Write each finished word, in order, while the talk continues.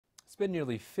been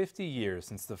nearly 50 years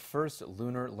since the first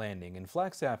lunar landing, and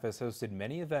Flagstaff has hosted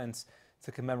many events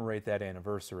to commemorate that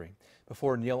anniversary.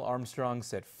 Before Neil Armstrong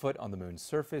set foot on the moon's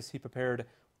surface, he prepared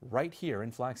right here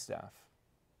in Flagstaff.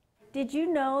 Did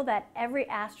you know that every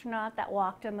astronaut that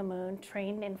walked on the moon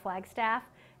trained in Flagstaff?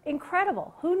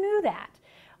 Incredible. Who knew that?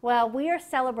 Well, we are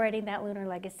celebrating that lunar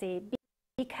legacy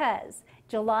because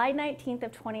July 19th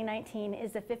of 2019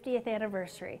 is the 50th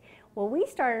anniversary. Well, we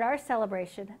started our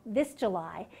celebration this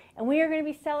July, and we are going to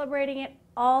be celebrating it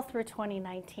all through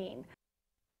 2019.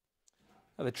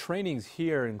 Now, the trainings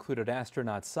here included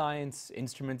astronaut science,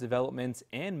 instrument development,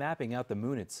 and mapping out the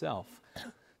moon itself.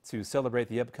 To celebrate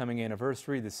the upcoming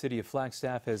anniversary, the city of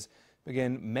Flagstaff has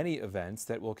begun many events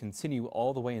that will continue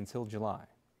all the way until July.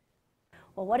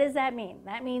 Well, what does that mean?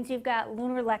 That means you've got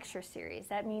lunar lecture series.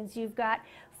 That means you've got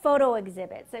photo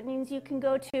exhibits. That means you can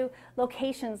go to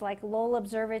locations like Lowell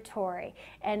Observatory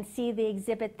and see the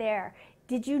exhibit there.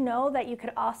 Did you know that you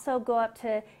could also go up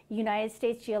to United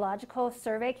States Geological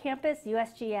Survey Campus,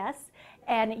 USGS,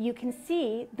 and you can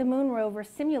see the moon rover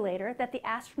simulator that the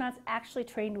astronauts actually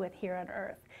trained with here on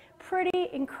Earth? Pretty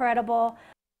incredible.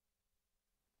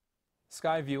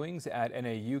 Sky viewings at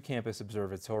NAU Campus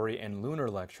Observatory and lunar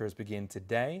lectures begin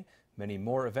today. Many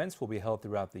more events will be held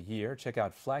throughout the year. Check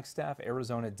out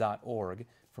flagstaffarizona.org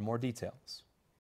for more details.